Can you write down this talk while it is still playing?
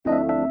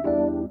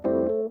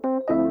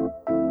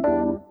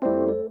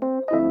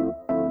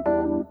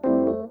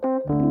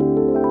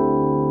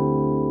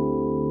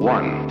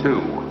two,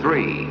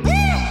 three.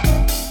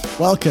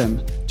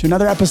 Welcome to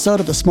another episode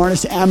of The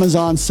Smartest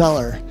Amazon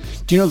Seller.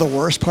 Do you know the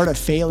worst part of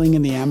failing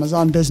in the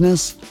Amazon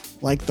business?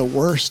 Like the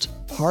worst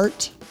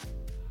part?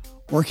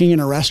 Working in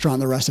a restaurant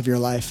the rest of your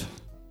life.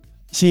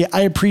 See,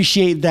 I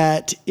appreciate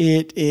that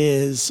it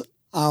is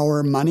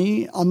our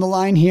money on the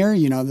line here.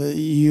 You know,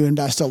 you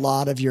invest a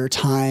lot of your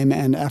time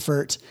and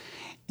effort,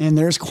 and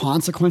there's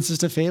consequences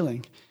to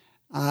failing.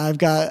 I've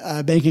got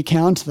a bank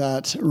account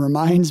that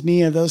reminds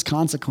me of those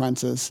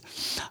consequences.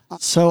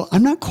 So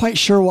I'm not quite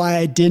sure why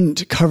I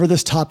didn't cover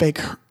this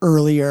topic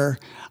earlier.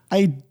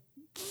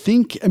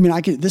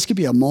 This could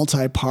be a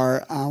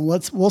multi-part.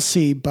 We'll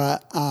see.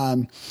 But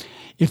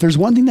if there's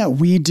one thing that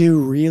we do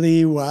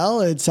really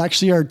well, it's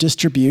actually our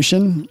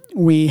distribution.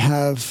 We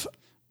have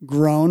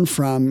grown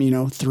from,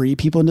 3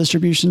 people in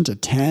distribution to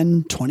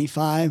 10,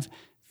 25,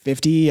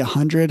 50,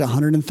 100,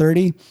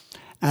 130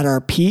 at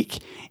our peak.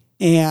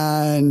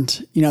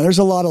 And, there's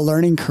a lot of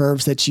learning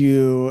curves that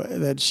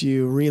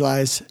you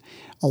realize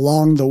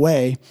along the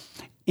way.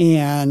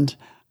 And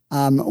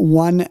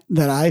one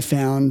that I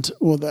found,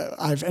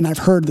 I've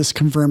heard this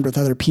confirmed with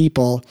other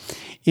people,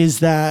 is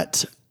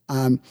that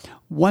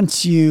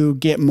once you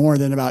get more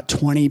than about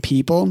 20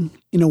 people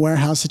in a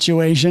warehouse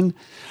situation,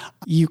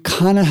 you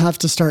kind of have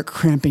to start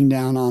cramping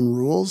down on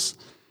rules,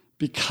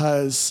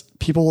 because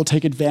people will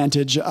take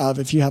advantage of,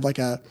 if you have like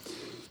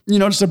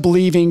just a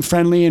believing,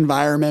 friendly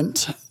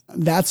environment.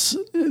 That's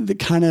the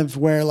kind of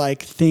where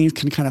like things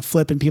can kind of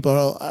flip and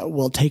people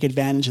will take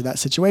advantage of that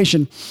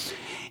situation.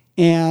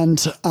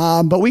 And,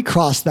 but we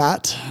crossed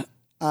that,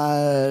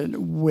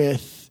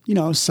 with,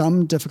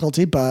 some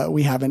difficulty, but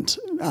we haven't,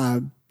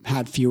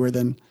 had fewer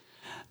than,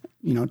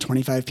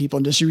 25 people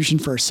in distribution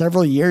for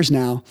several years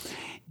now.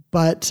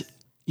 But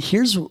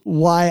here's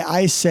why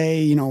I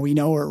say, we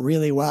know it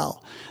really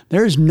well.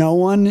 There's no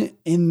one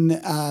in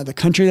the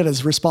country that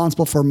is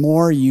responsible for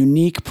more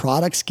unique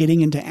products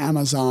getting into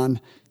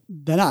Amazon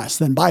than us,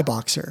 than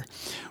BuyBoxer.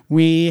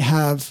 We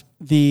have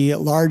the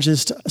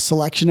largest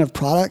selection of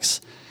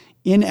products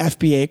in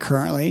FBA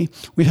currently.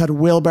 We've had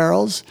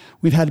wheelbarrows.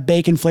 We've had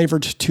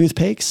bacon-flavored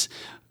toothpicks.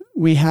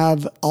 We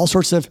have all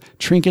sorts of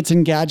trinkets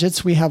and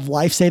gadgets. We have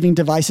life-saving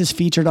devices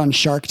featured on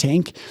Shark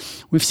Tank.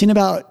 We've seen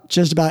about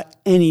just about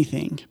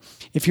anything.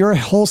 If you're a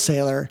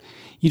wholesaler,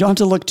 you don't have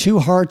to look too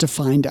hard to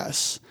find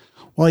us.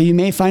 While you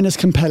may find us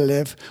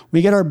competitive,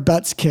 we get our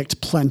butts kicked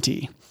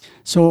plenty.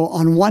 So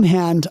on one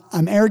hand,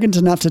 I'm arrogant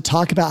enough to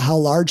talk about how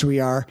large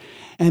we are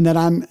and that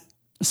I'm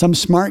some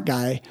smart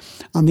guy.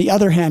 On the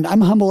other hand,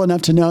 I'm humble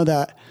enough to know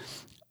that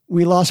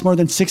we lost more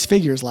than 6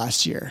 figures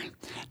last year.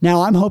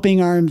 Now, I'm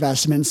hoping our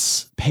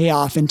investments pay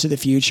off into the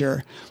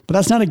future, but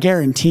that's not a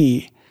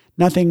guarantee.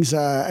 Nothing's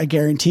a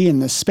guarantee in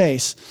this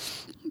space.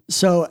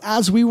 So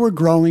as we were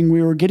growing,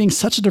 we were getting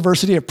such a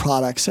diversity of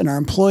products, and our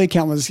employee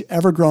count was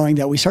ever growing,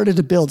 that we started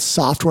to build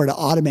software to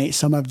automate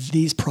some of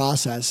these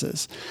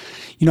processes.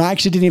 I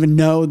actually didn't even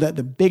know that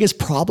the biggest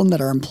problem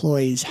that our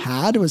employees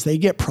had was they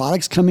get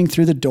products coming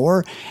through the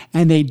door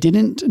and they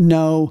didn't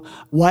know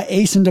what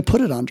ASIN to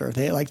put it under.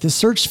 The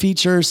search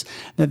features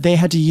that they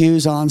had to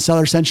use on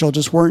Seller Central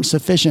just weren't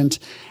sufficient.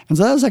 And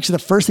so that was actually the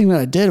first thing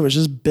that I did, was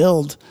just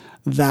build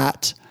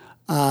that,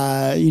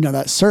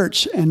 that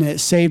search, and it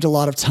saved a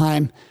lot of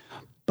time.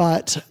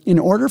 But in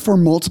order for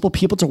multiple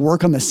people to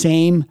work on the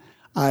same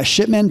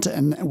shipment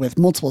and with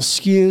multiple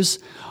SKUs,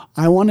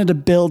 I wanted to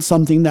build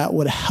something that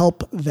would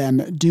help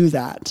them do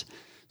that.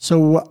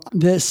 So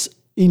this,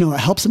 it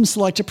helps them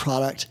select a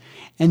product.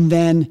 And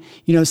then,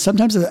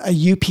 sometimes a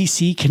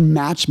UPC can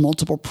match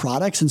multiple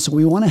products. And so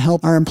we want to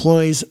help our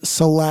employees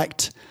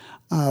select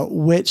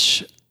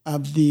which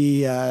of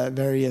the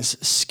various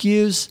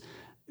SKUs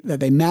that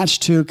they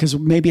match to, because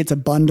maybe it's a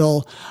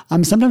bundle.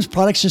 Sometimes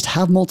products just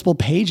have multiple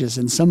pages,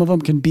 and some of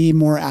them can be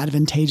more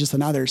advantageous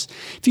than others.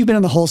 If you've been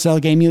in the wholesale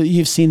game,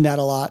 you've seen that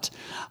a lot.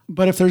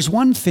 But if there's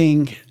one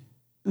thing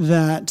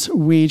that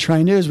we try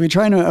and do, is we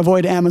try to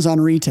avoid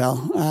Amazon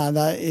retail.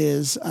 That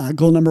is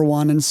goal number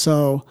 1. And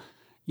so,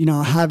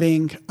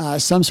 having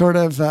some sort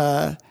of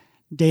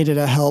data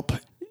to help,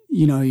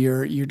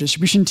 your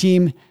distribution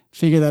team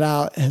figure that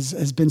out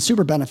has been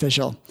super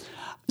beneficial.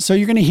 So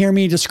you're going to hear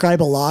me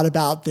describe a lot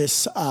about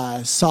this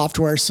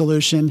software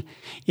solution.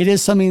 It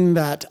is something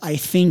that I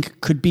think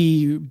could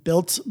be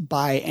built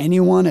by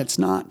anyone. It's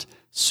not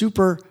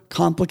super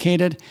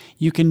complicated.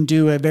 You can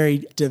do a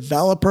very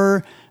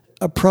developer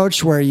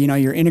approach where,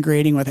 you're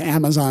integrating with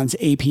Amazon's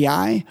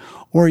API,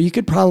 or you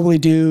could probably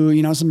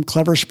do, some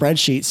clever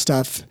spreadsheet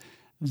stuff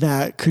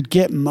that could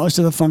get most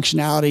of the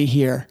functionality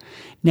here.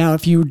 Now,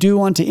 if you do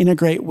want to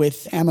integrate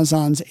with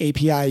Amazon's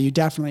API, you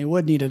definitely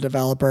would need a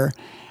developer.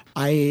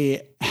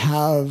 I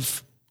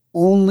have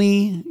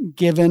only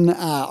given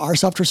our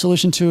software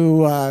solution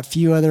to a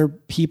few other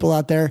people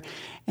out there,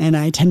 and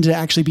I tend to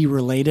actually be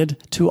related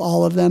to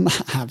all of them.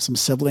 I have some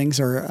siblings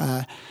or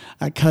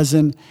a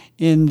cousin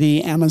in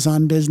the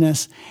Amazon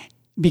business,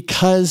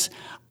 because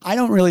I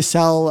don't really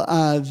sell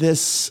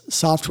this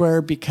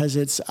software because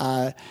it's,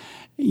 I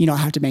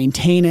have to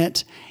maintain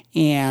it,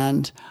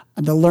 and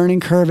the learning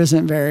curve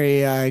isn't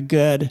very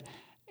good.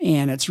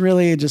 And it's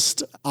really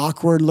just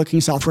awkward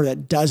looking software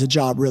that does a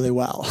job really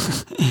well.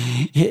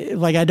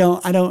 Like I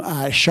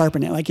don't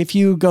sharpen it. Like if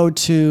you go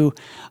to,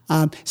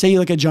 say you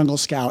look at Jungle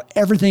Scout,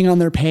 everything on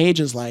their page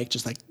is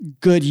just like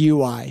good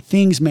UI.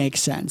 Things make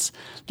sense.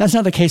 That's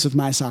not the case with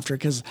my software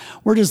because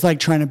we're just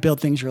like trying to build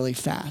things really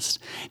fast.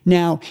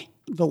 Now,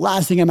 the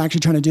last thing I'm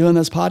actually trying to do in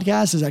this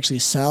podcast is actually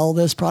sell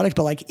this product.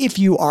 But like if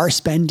you are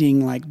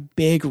spending like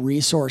big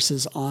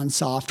resources on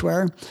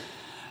software,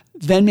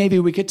 then maybe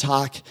we could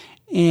talk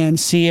and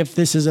see if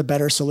this is a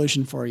better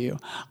solution for you.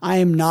 I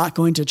am not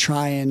going to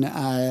try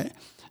and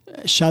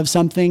shove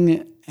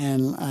something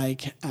and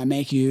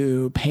make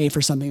you pay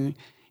for something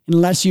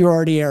unless you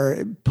already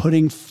are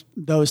putting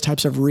those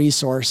types of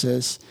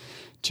resources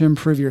to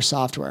improve your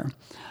software.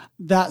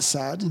 That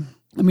said,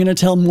 I'm going to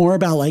tell more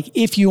about like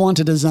if you want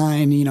to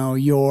design,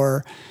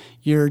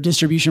 your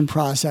distribution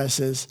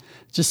processes,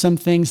 just some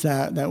things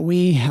that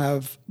we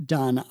have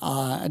done,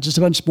 just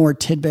a bunch more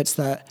tidbits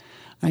that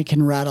I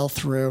can rattle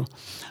through.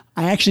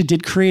 I actually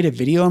did create a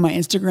video on my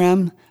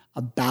Instagram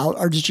about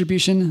our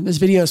distribution. This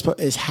video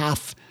is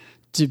half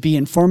to be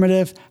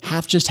informative,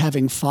 half just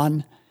having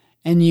fun.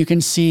 And you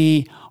can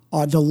see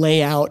the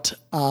layout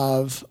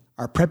of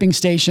our prepping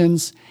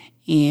stations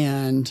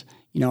and,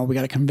 we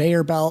got a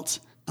conveyor belt.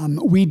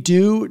 We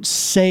do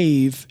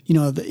save,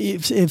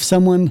 if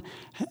someone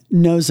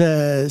knows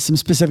some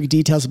specific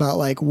details about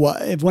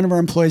if one of our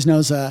employees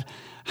knows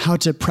how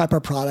to prep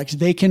a product,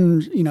 they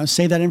can,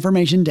 save that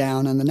information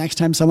down. And the next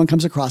time someone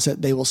comes across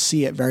it, they will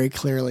see it very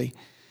clearly.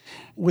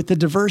 With the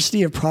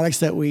diversity of products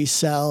that we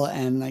sell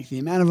and like the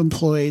amount of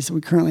employees,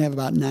 we currently have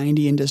about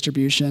 90 in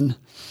distribution.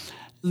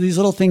 These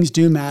little things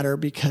do matter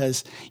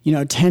because,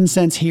 10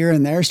 cents here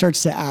and there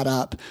starts to add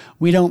up.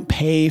 We don't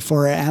pay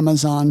for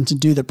Amazon to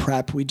do the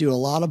prep. We do a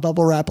lot of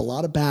bubble wrap, a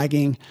lot of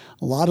bagging,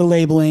 a lot of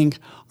labeling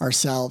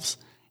ourselves.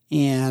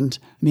 And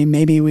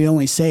maybe we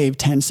only save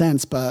 10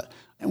 cents, but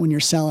when you're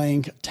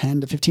selling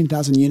 10 to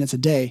 15,000 units a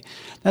day,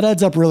 that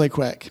adds up really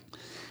quick.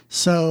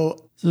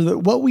 So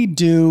what we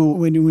do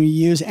when we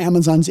use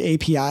Amazon's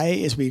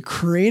API is we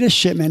create a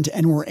shipment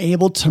and we're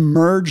able to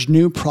merge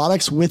new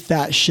products with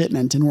that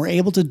shipment. And we're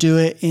able to do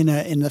it in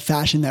the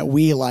fashion that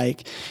we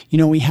like.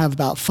 We have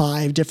about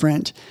 5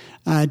 different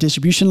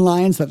distribution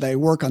lines that they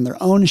work on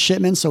their own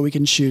shipments. So we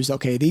can choose,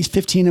 okay, these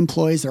 15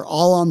 employees, they're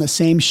all on the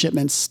same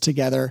shipments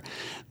together.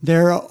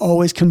 They're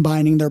always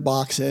combining their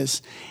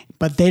boxes,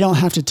 but they don't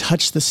have to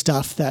touch the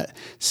stuff that,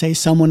 say,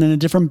 someone in a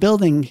different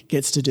building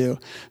gets to do.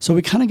 So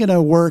we kind of get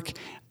to work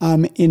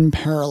in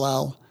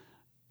parallel.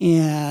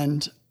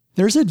 And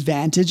there's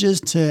advantages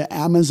to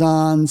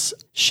Amazon's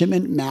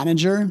shipment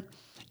manager.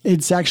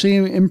 It's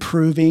actually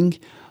improving,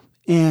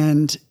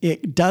 and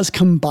it does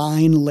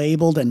combine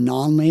labeled and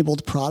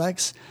non-labeled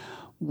products.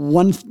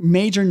 One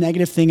major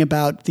negative thing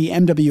about the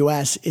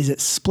MWS is it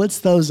splits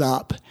those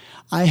up.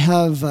 I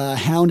have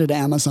hounded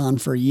Amazon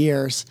for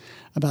years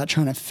about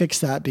trying to fix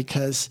that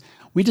because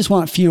we just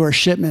want fewer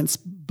shipments.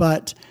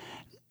 But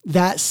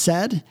that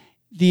said,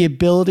 the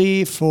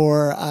ability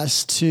for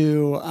us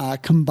to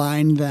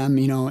combine them,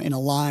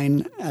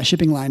 in a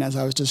shipping line, as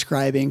I was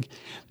describing,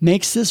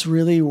 makes this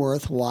really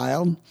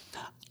worthwhile.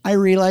 I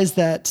realize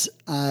that,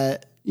 a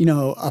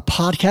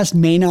podcast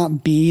may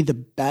not be the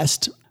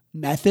best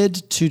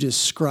method to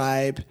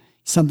describe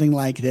something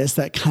like this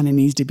that kind of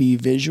needs to be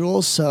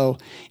visual. So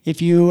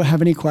if you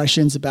have any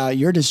questions about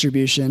your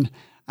distribution,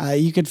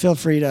 you could feel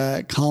free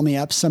to call me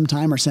up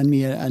sometime or send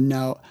me a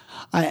note.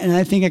 And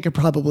I think I could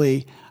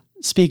probably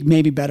speak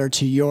maybe better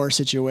to your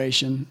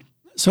situation.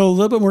 So a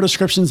little bit more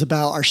descriptions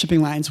about our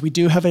shipping lines. We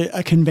do have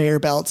a conveyor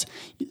belt.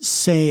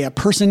 Say a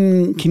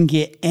person can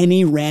get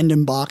any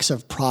random box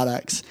of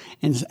products,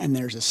 and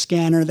there's a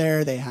scanner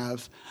there. They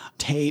have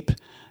tape,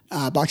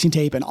 boxing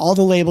tape, and all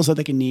the labels that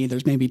they can need.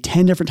 There's maybe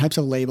 10 different types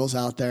of labels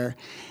out there.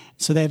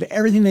 So they have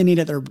everything they need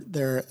at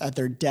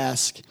their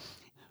desk.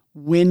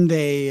 When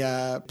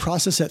they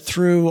process it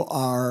through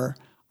our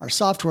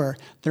software,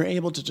 they're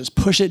able to just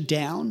push it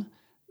down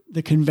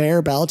the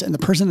conveyor belt, and the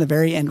person at the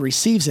very end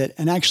receives it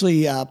and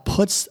actually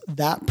puts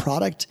that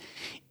product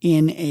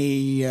in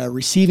a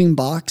receiving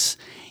box,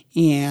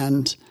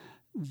 and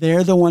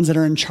they're the ones that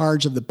are in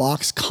charge of the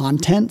box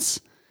contents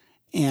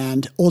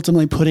and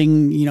ultimately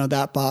putting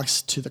that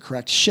box to the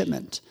correct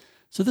shipment.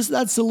 So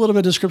that's a little bit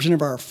of description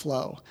of our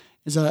flow.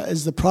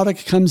 As the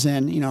product comes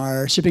in,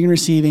 our shipping and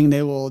receiving,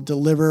 they will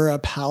deliver a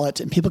pallet,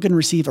 and people can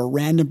receive a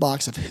random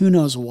box of who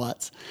knows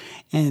what.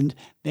 And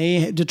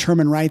they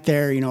determine right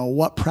there,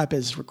 what prep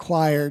is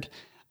required,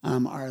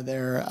 are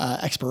there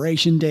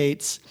expiration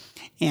dates,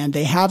 and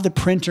they have the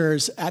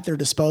printers at their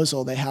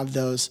disposal. They have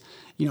those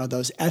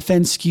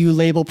FNSKU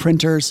label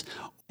printers.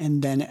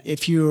 And then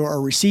if you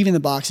are receiving the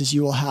boxes,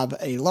 you will have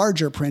a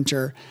larger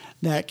printer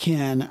that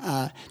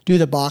can do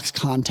the box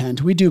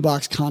content. We do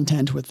box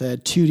content with the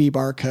 2D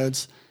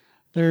barcodes.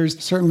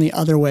 There's certainly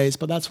other ways,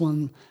 but that's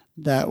one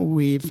that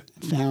we've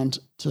found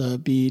to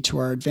be to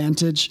our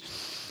advantage.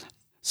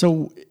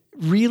 So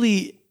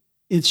really,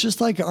 it's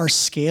just like our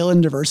scale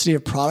and diversity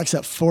of products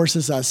that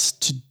forces us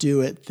to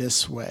do it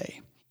this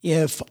way.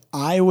 if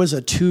I was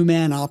a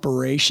 2-man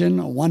operation,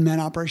 a 1-man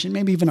operation,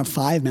 maybe even a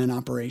 5-man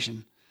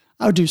operation,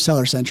 I would do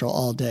Seller Central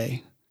all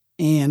day.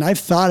 And I've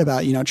thought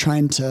about,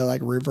 trying to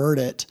like revert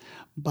it,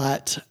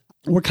 but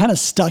we're kind of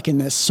stuck in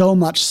this so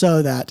much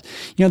so that,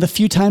 the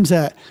few times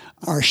that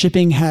our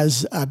shipping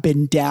has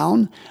been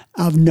down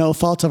of no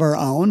fault of our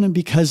own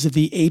because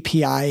the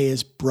API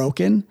is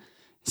broken.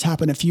 It's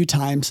happened a few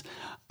times.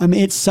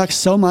 It sucks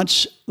so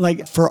much.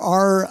 Like for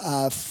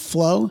our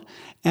flow,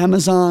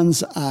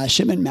 Amazon's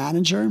shipment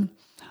manager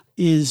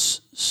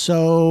is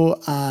so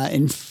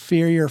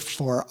inferior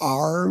for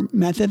our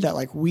method that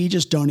like we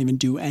just don't even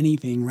do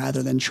anything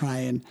rather than try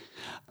and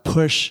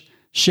push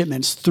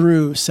shipments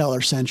through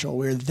Seller Central.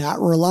 We're that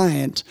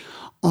reliant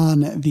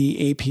on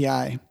the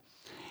API.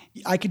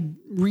 I could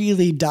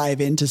really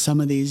dive into some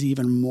of these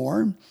even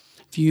more.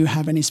 If you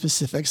have any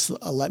specifics,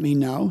 let me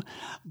know.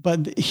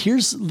 But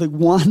here's the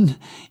one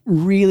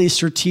really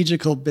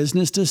strategical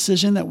business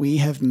decision that we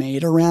have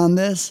made around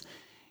this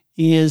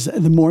is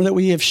the more that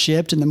we have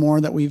shipped and the more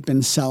that we've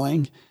been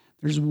selling,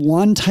 there's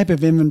one type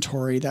of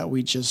inventory that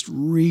we just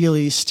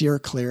really steer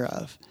clear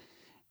of.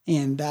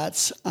 And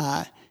that's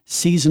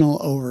seasonal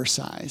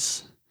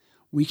oversize.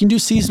 We can do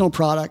seasonal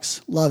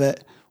products, love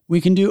it.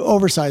 We can do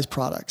oversized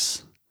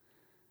products.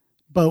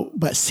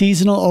 But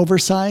seasonal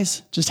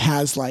oversize just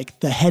has like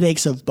the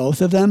headaches of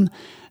both of them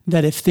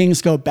that if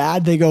things go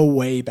bad, they go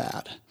way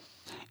bad.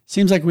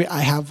 Seems like I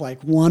have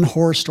like one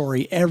horror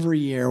story every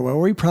year where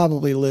we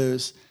probably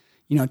lose,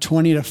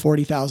 $20,000 to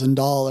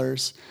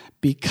 $40,000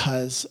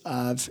 because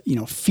of,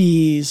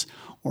 fees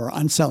or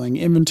unselling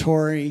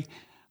inventory.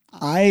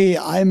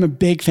 I'm a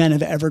big fan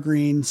of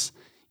evergreens.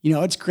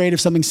 It's great if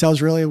something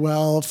sells really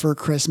well for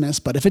Christmas,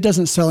 but if it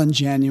doesn't sell in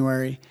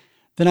January,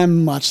 then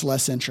I'm much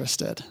less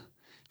interested.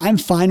 I'm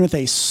fine with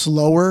a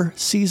slower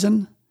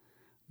season,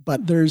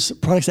 but there's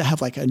products that have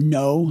like a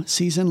no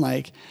season,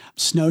 like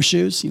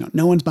snowshoes.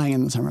 No one's buying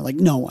in the summer, like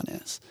no one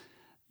is.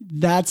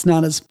 That's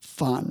not as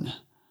fun.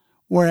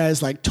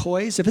 Whereas like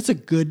toys, if it's a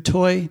good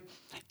toy,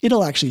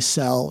 it'll actually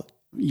sell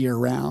year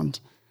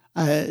round.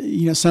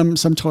 Some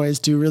toys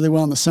do really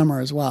well in the summer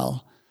as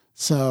well.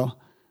 So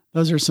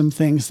those are some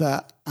things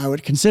that I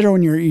would consider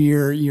when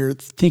you're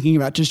thinking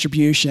about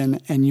distribution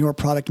and your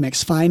product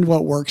mix. Find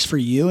what works for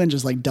you and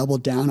just like double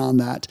down on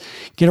that.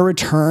 Get a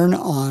return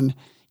on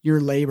your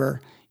labor.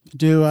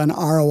 Do an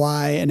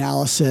ROI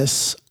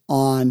analysis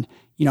on,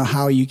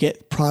 how you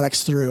get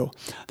products through.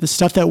 The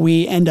stuff that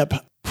we end up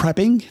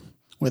prepping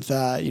with,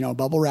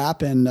 bubble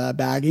wrap and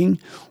bagging,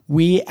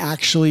 we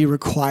actually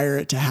require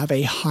it to have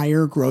a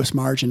higher gross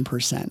margin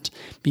percent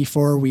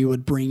before we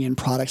would bring in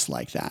products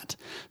like that.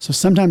 So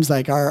sometimes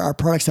like our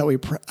products that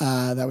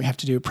we have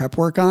to do prep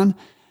work on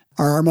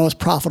are our most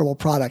profitable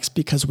products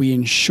because we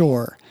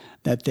ensure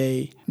that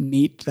they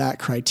meet that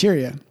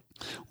criteria.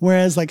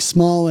 Whereas like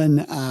small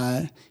and,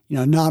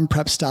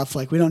 non-prep stuff,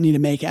 like we don't need to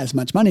make as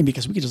much money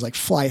because we could just like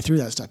fly through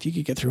that stuff. You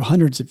could get through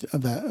hundreds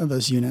of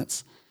those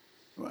units.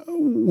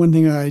 One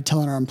thing I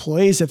tell our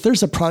employees, if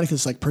there's a product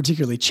that's like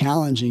particularly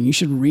challenging, you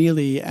should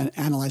really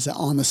analyze it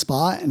on the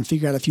spot and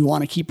figure out if you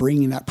want to keep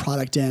bringing that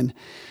product in.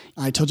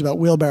 I told you about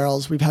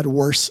wheelbarrows. We've had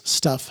worse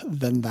stuff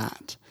than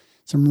that.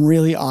 Some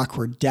really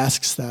awkward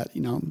desks that,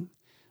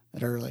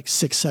 that are like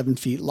 6-7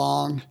 feet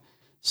long.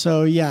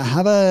 So yeah,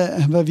 have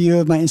a view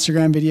of my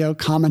Instagram video,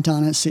 comment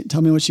on it,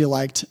 tell me what you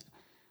liked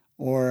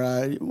or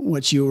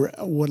what you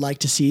would like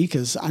to see,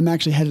 because I'm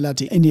actually headed out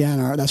to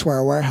Indiana. That's where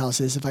our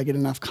warehouse is. If I get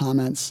enough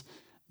comments,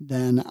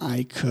 then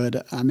I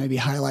could maybe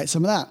highlight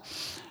some of that.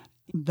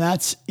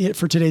 That's it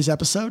for today's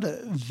episode.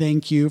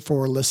 Thank you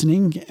for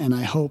listening, and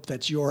I hope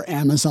that your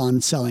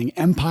Amazon selling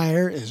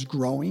empire is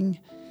growing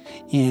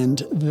and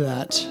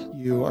that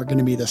you are going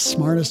to be the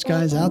smartest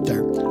guys out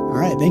there. All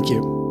right, thank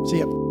you. See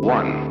ya.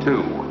 1,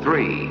 2,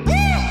 3.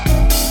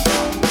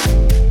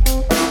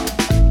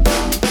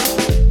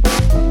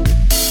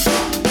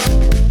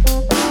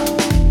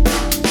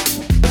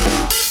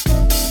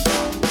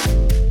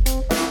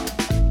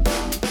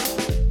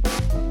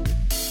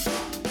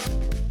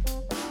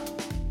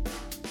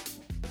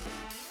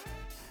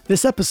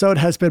 This episode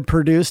has been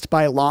produced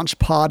by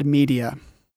LaunchPod Media.